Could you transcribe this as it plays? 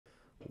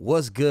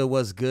What's good?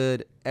 What's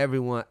good?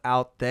 Everyone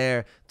out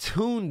there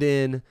tuned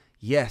in.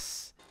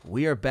 Yes,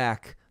 we are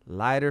back.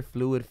 Lighter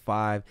Fluid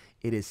 5.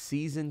 It is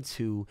season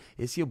 2.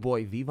 It's your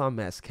boy Viva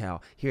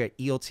Mescal here at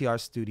EOTR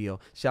Studio.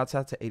 Shouts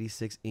out to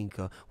 86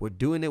 Inca. We're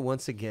doing it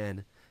once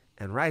again.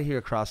 And right here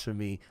across from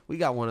me, we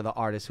got one of the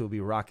artists who will be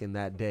rocking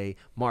that day,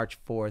 March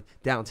 4th,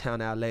 downtown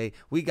LA.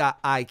 We got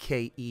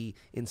IKE,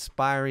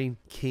 inspiring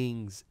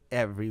kings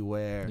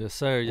everywhere. Yes,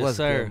 sir. Yes, What's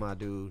sir. good, my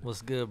dude?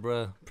 What's good,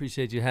 bro?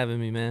 Appreciate you having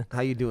me, man.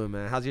 How you doing,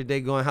 man? How's your day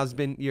going? How's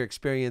been your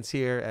experience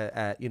here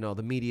at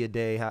the media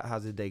day?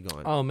 How's the day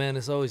going? Oh, man,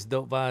 it's always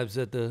dope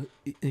vibes at the,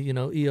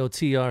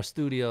 EOTR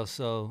studio.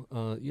 So,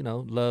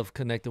 love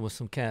connecting with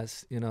some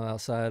cats,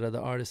 outside of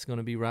the artists going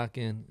to be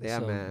rocking. Yeah,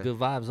 so, man. Good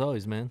vibes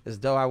always, man. It's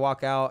dope. I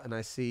walk out and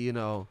I see,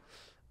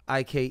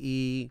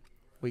 IKE.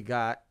 We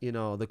got,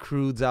 the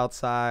Crudes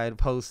outside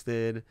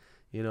posted.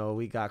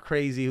 We got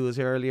Crazy who was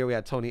here earlier. We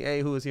had Tony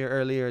A who was here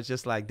earlier. It's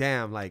just like,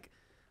 damn, like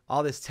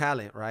all this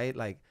talent, right?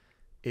 Like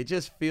it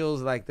just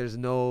feels like there's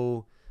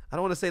no, I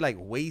don't want to say like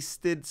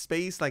wasted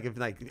space. Like if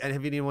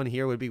anyone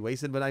here would be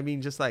wasted, but I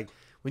mean just like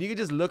when you could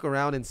just look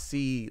around and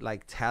see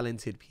like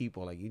talented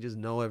people, like you just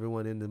know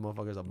everyone in the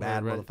motherfucker's a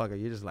bad motherfucker.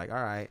 You're just like,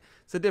 all right,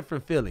 it's a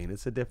different feeling.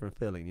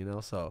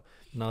 So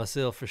no, it's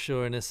ill for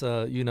sure. And it's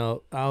I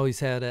always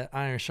had that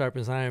iron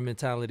sharpens iron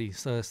mentality.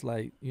 So it's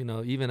like,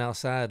 even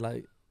outside,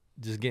 like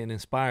just getting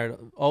inspired,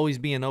 always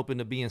being open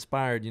to be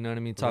inspired, you know what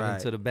I mean?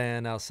 Talking to the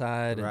band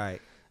outside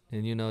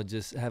and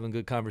just having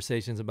good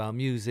conversations about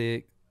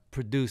music,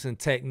 producing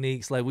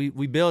techniques, like we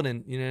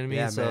building, you know what I mean?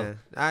 Yeah, so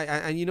man.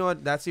 And you know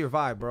what? That's your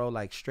vibe, bro.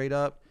 Like straight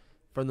up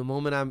from the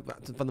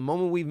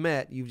moment we've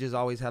met, you've just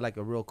always had like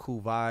a real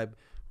cool vibe,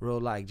 real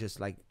like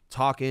just like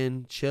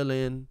talking,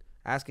 chilling,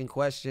 asking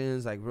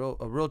questions, like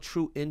a real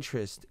true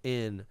interest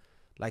in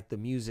like the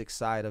music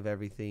side of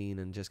everything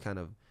and just kind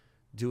of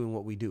doing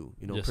what we do,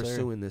 Yes,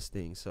 pursuing this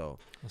thing. So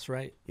that's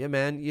right. Yeah,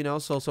 man.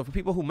 So for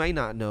people who may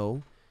not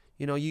know,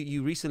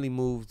 you recently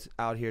moved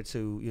out here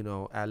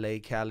to, LA,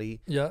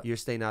 Cali. Yeah. You're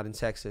staying out in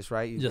Texas,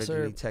 right? You're Yes, sir.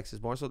 originally Texas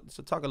born. So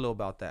talk a little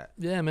about that.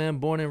 Yeah, man.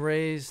 Born and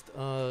raised.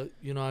 I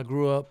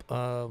grew up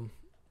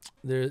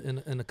there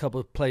in a couple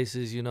of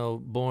places.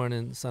 Born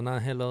in San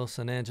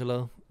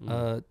Angelo,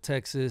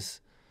 Texas.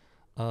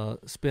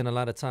 Spent a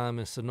lot of time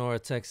in Sonora,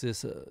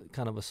 Texas,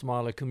 kind of a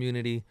smaller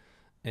community,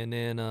 and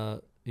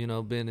then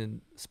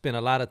spent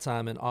a lot of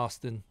time in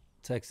Austin,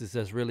 Texas.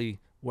 That's really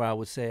where I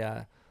would say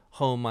I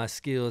hone my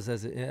skills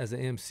as an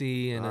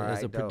MC and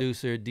as a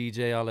producer,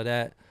 DJ, all of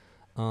that.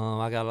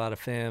 I got a lot of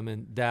fam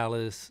in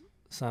Dallas,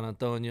 San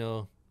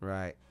Antonio,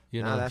 right?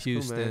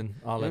 Houston,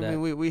 cool, all of that. I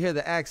mean, we hear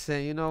the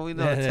accent, we know.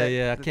 I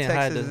can't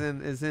hide Texas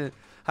is in.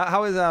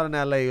 How is it out in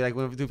LA? Like,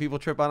 do people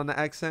trip out on the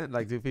accent?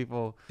 Like, do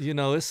people?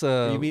 It's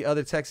you meet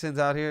other Texans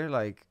out here,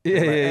 like,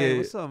 hey,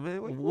 what's up,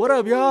 man? What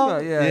up,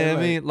 y'all? Yeah,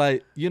 I mean,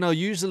 like,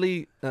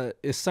 usually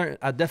it's certain.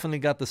 I definitely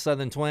got the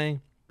Southern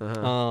twang,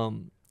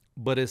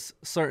 but it's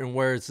certain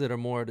words that are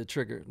more the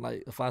trigger.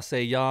 Like, if I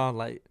say y'all,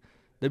 like,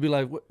 they'd be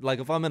like, like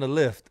if I'm in a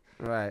lift,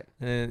 right?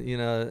 And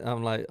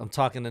I'm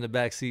talking in the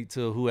back seat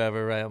to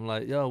whoever, right? I'm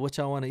like, yo, what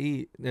y'all want to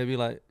eat? They'd be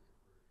like,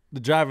 the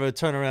driver would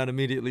turn around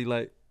immediately,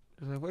 like,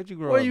 where'd you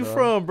grow up? Where you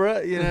from,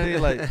 bro? You know what I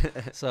mean?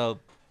 Like, so,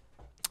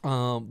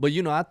 but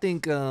I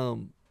think,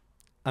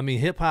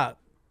 hip hop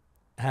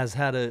has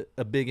had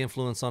a big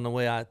influence on the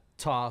way I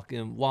talk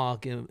and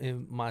walk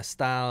and my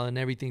style and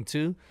everything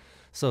too.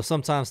 So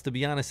sometimes, to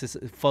be honest,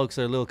 folks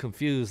are a little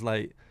confused.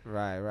 Like,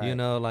 right.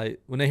 Like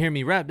when they hear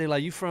me rap, they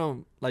like, you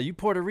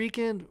Puerto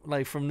Rican,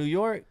 like from New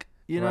York?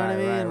 You know what I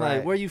mean?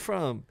 Like, where you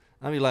from?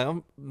 I mean, like,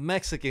 I'm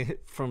Mexican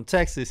from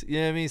Texas. You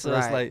know what I mean? So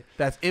it's like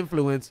that's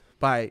influenced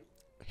by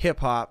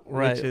hip hop,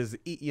 right, which is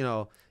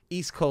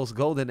East Coast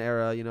golden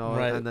era, in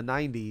the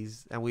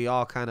 90s, and we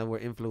all kind of were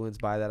influenced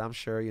by that. I'm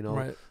sure,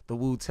 the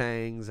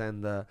Wu-Tangs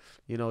and the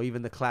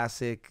even the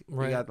classic,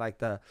 we got like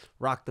the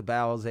Rock the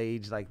Bells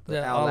age, like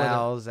the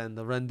Outlaws and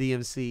the Run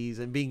DMCs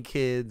and being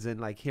kids and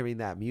like hearing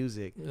that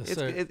music. Yes,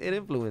 it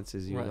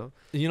influences you.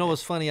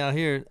 What's funny out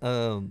here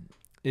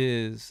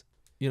is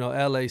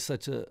LA is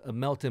such a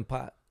melting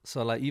pot.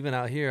 So like even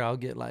out here I'll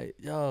get like,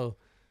 yo,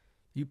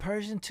 you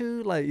Persian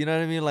too? Like, you know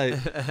what I mean? Like,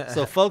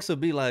 so folks will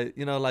be like,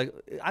 like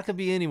I could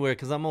be anywhere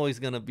because I'm always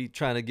going to be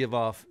trying to give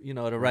off, the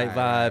right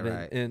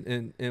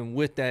vibe. And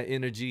with that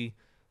energy,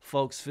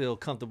 folks feel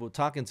comfortable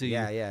talking to you.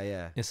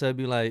 Yeah. And so it'd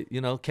be like,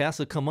 Cass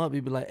would come up,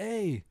 he'd be like,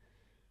 hey,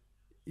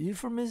 you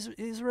from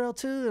Israel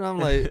too? And I'm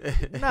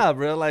like, nah,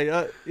 bro. Like,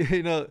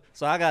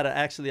 so I got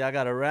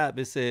a rap.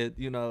 It said,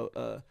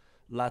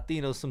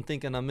 Latinos, I'm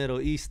thinking I'm Middle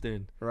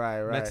Eastern.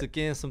 Right.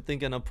 Mexicans, I'm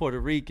thinking I'm Puerto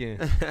Rican.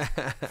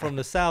 From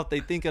the South,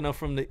 they thinking I'm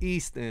from the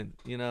Eastern.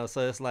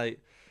 So it's like,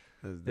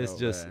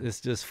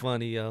 it's just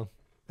funny, yo.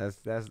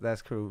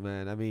 That's cool,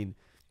 man. I mean,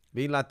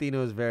 being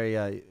Latino is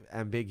very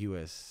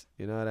ambiguous.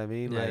 You know what I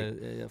mean?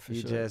 Yeah, for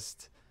sure. You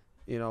just,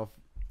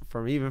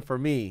 for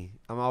me,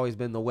 I've always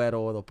been the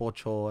güero or the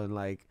pocho, and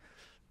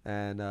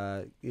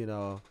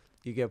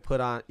you get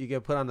put on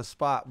the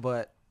spot,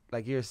 but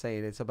like you're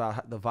saying, it's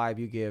about the vibe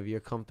you give. You're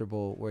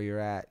comfortable where you're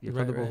at. You're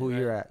comfortable who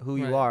you're at, who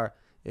you are,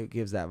 it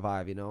gives that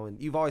vibe, you know.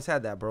 And you've always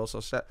had that, bro.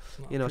 So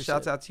you know,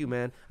 shouts out to you,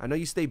 man. I know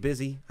you stay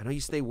busy. I know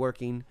you stay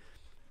working.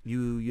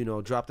 You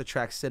know, dropped the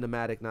track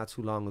Cinematic not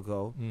too long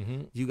ago.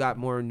 You got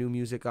more new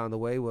music on the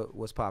way.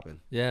 What's popping?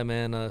 Yeah,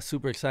 man.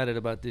 Super excited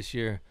about this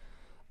year.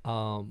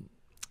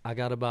 I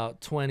got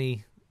about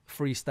 20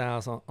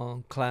 freestyles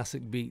on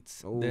classic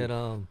beats. Ooh. That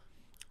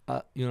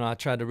you know, I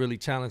tried to really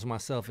challenge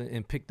myself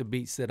and pick the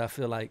beats that I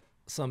feel like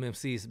some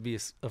MCs be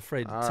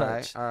afraid to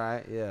touch. All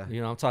right, yeah.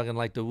 You know, I'm talking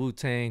like the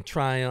Wu-Tang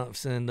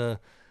Triumphs and the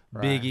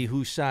Biggie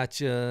Who Shot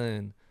Ya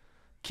and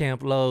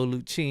Camp Lo,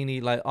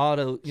 Lucchini, like all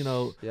the, you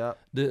know,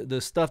 the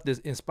stuff that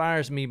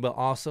inspires me, but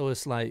also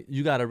it's like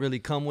you got to really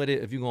come with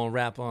it if you're going to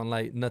rap on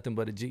like nothing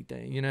but a G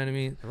thing. You know what I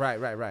mean?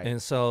 Right.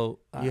 And so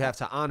you have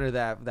to honor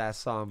that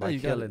song by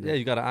killing it. Yeah,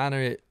 you got to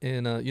honor it.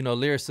 And, you know,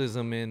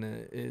 lyricism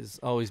is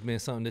always been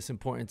something that's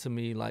important to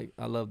me. Like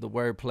I love the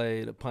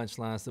wordplay, the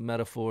punchlines, the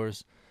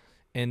metaphors,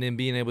 and then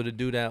being able to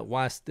do that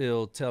while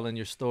still telling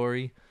your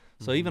story.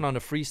 So even on the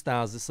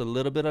freestyles, it's a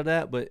little bit of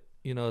that, but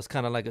you know, it's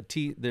kind of like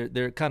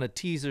they're kind of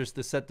teasers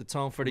to set the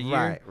tone for the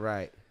year.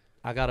 Right.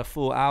 I got a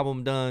full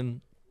album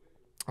done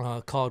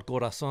called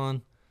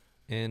Corazon,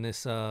 and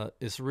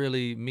it's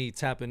really me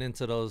tapping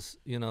into those,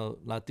 you know,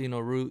 Latino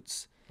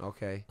roots.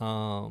 Okay.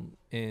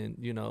 And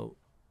you know,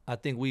 I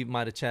think we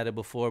might have chatted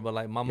before, but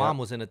like my mom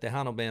was in a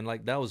Tejano band.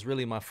 Like that was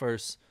really my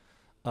first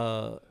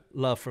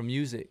love for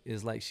music.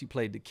 Is like she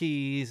played the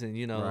keys, and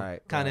you know,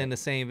 kind of in the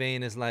same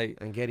vein as like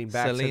and getting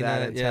back Selena, to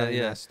that and telling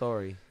that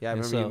story. Yeah, I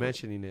remember you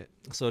mentioning it.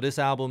 So this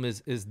album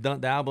is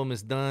done. The album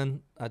is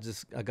done. I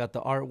got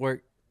the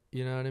artwork.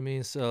 You know what I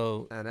mean?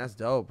 So and that's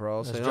dope,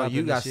 bro. So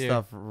you got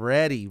stuff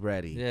ready.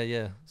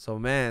 Yeah. So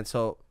man,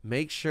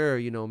 make sure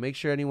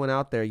anyone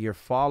out there you're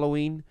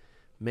following.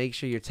 Make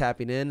sure you're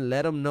tapping in.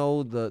 Let them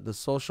know the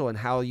social and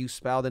how you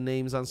spell the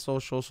names on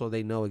social so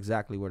they know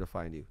exactly where to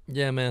find you.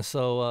 Yeah, man.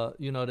 So,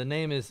 you know, the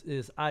name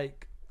is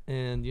IKE.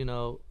 And, you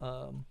know,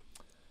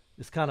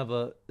 it's kind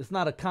of it's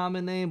not a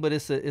common name, but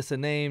it's a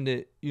name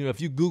that, you know,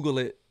 if you Google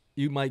it,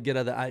 you might get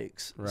other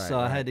Ikes. So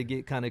I had to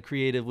get kind of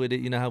creative with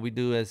it. You know how we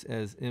do as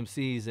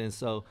MCs. And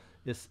so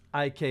it's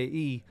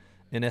IKE.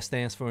 And that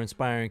stands for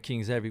Inspiring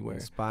Kings Everywhere.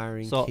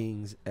 Inspiring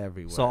Kings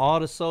Everywhere. So all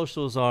the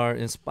socials are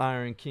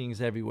Inspiring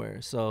Kings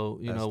Everywhere. So,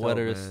 you know,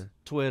 whether it's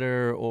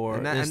Twitter or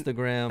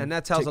Instagram. And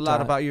that tells TikTok. a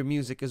lot about your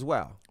music as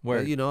well.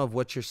 Word. You know, of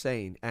what you're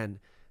saying. And,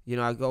 you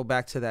know, I go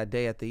back to that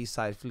day at the East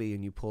Side Flea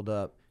and you pulled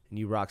up and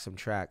you rocked some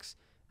tracks.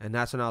 And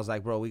that's when I was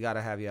like, bro, we got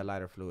to have you at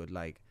Lighter Fluid.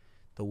 Like,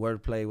 the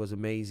wordplay was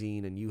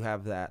amazing. And you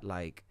have that,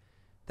 like,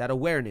 that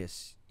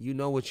awareness. You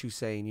know what you're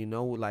saying. You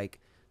know, like,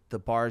 the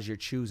bars you're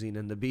choosing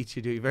and the beats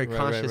you do, you're very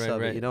conscious of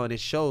it, you know, and it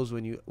shows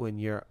when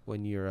you're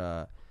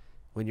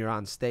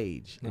on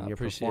stage and you're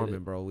performing,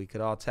 bro. We could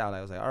all tell.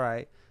 I was like, all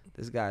right,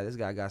 this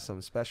guy got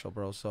something special,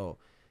 bro. So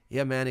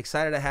yeah, man,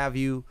 excited to have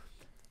you.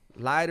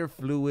 Lighter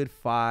Fluid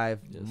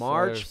 5,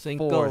 March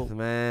 4th,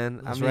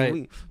 man. That's I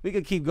mean, we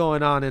could keep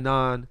going on and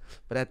on,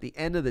 but at the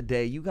end of the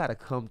day, you got to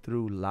come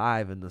through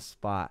live in the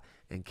spot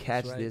and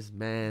catch this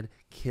man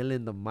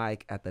killing the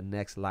mic at the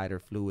next Lighter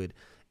Fluid.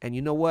 And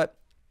you know what?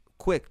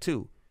 Quick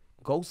too.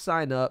 Go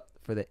sign up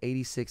for the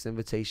 86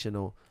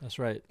 Invitational. That's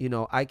right. You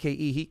know, IKE,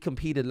 he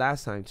competed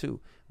last time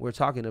too. We're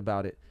talking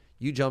about it.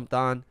 You jumped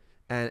on,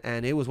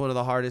 and it was one of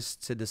the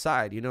hardest to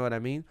decide. You know what I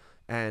mean?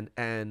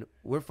 And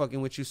we're fucking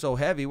with you so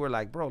heavy. We're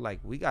like, bro, like,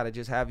 we got to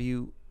just have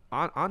you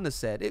on the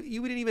set.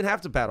 You didn't even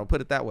have to battle,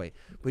 put it that way.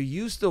 But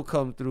you still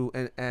come through,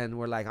 and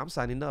we're like, I'm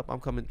signing up. I'm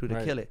coming through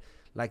to kill it.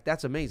 Like,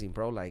 that's amazing,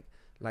 bro. Like,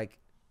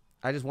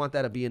 I just want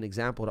that to be an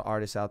example to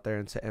artists out there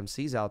and to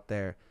MCs out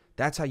there.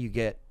 That's how you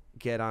get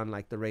on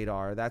like the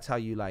radar. That's how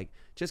you like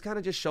just kind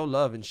of just show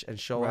love and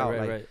show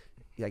out.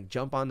 Like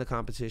jump on the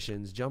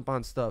competitions, jump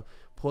on stuff,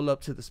 pull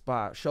up to the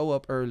spot, show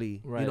up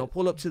early, you know,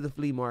 pull up to the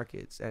flea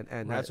markets,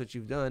 and that's what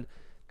you've done.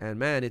 And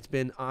man, it's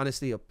been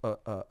honestly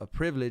a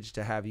privilege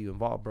to have you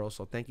involved, bro.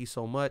 So thank you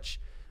so much.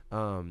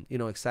 You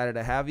know, excited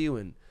to have you.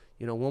 And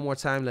you know, one more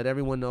time, let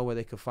everyone know where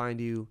they can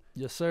find you.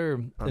 Yes, sir.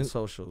 On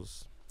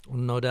socials.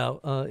 No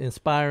doubt.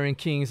 Inspiring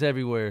Kings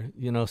Everywhere,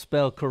 you know,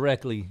 spelled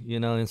correctly, you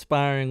know,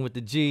 inspiring with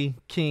the G,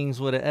 Kings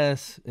with an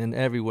S, and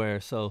everywhere.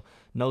 So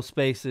no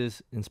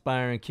spaces,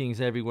 Inspiring Kings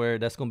Everywhere.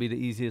 That's going to be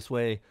the easiest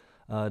way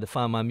to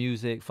find my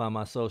music, find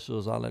my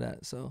socials, all of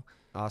that. So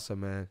awesome,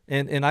 man.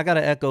 And I got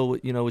to echo,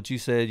 you know, what you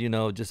said, you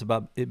know, just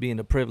about it being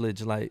a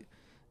privilege. Like,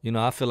 you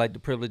know, I feel like the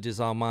privilege is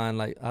all mine.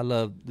 Like, I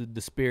love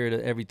the spirit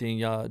of everything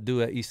y'all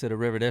do at East of the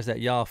River. There's that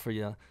y'all for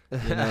y'all.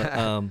 You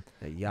know?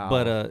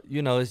 But,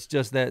 you know, it's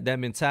just that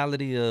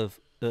mentality of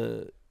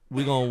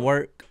we going to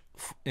work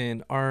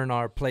and earn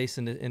our place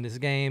in this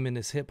game, in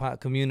this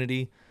hip-hop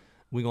community.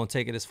 We're going to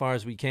take it as far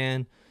as we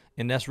can.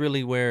 And that's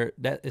really where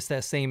it's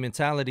that same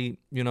mentality,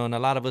 you know, and a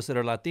lot of us that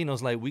are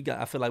Latinos, like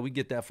I feel like we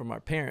get that from our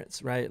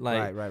parents, right?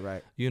 Like,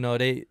 right. You know,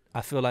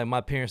 I feel like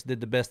my parents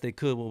did the best they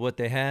could with what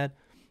they had.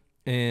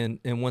 And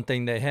one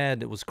thing they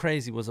had that was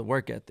crazy was a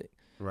work ethic.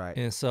 Right.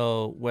 And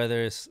so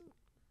whether it's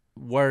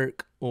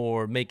work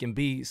or making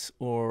beats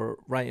or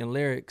writing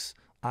lyrics,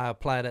 I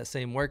apply that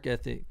same work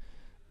ethic.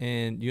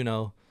 And, you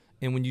know,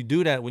 And when you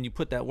do that, when you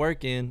put that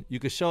work in, you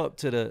could show up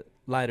to the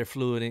lighter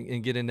fluid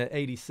and get in the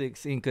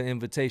 86 Inca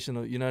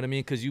Invitational. You know what I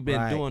mean? Because you've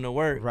been doing the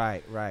work.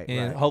 Right.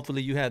 And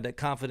hopefully you have that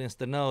confidence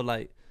to know,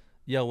 like,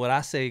 yo, what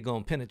I say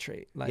gonna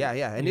penetrate. Like,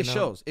 yeah. And it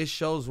shows. It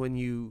shows when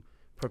you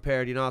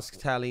prepared. You know, I was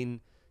telling,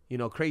 you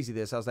know, Crazy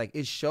this. I was like,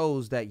 it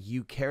shows that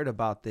you cared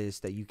about this,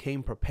 that you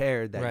came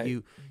prepared, that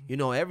you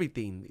know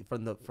everything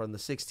from the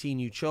 16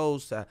 you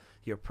chose, to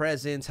your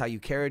presence, how you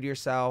carried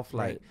yourself,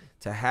 like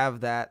to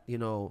have that, you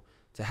know.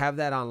 To have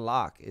that on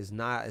lock is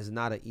not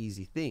an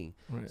easy thing.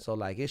 Right. So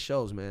like it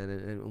shows, man,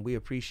 and we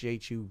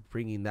appreciate you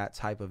bringing that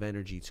type of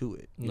energy to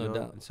it. No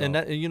doubt. So, and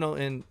that, you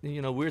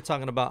know, we're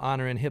talking about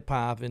honoring hip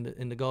hop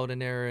in the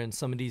golden era and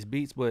some of these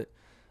beats, but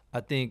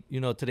I think, you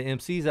know, to the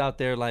MCs out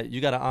there, like,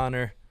 you got to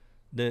honor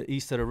the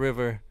East of the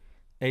River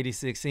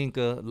 86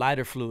 Inca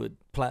lighter fluid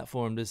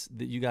platform that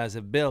you guys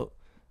have built.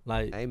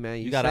 Like, hey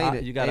man, you gotta honor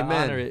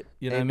it.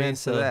 You know what I mean?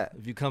 So that.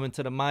 if you come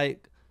into the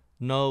mic,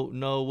 know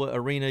what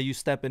arena you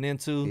stepping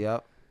into.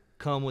 Yep.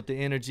 Come with the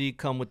energy,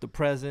 come with the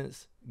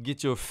presence,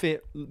 get your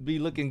fit, be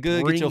looking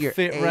good, bring get your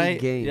fit right.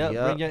 Game. Yep,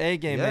 bring your A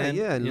game, man.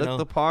 Yeah, and look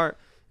the part,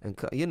 and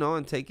you know,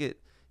 and take it.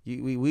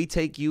 We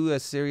take you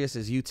as serious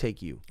as you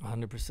take you.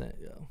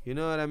 100%, yo. You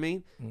know what I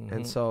mean?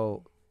 And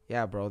so,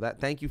 yeah, bro.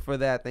 Thank you for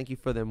that. Thank you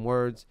for them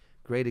words.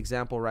 Great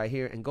example right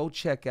here. And go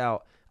check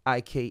out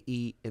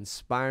IKE,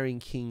 Inspiring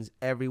Kings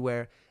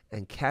Everywhere,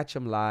 and catch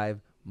them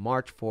live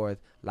March 4th,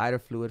 Lighter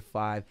Fluid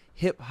 5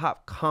 Hip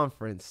Hop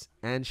Conference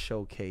and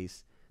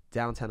Showcase.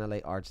 Downtown LA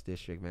Arts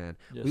District, man.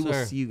 Yes, we will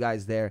sir. see you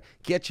guys there.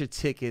 Get your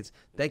tickets.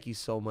 Thank you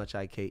so much,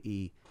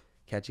 IKE.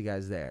 Catch you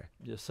guys there.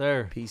 Yes,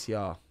 sir. Peace,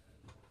 y'all.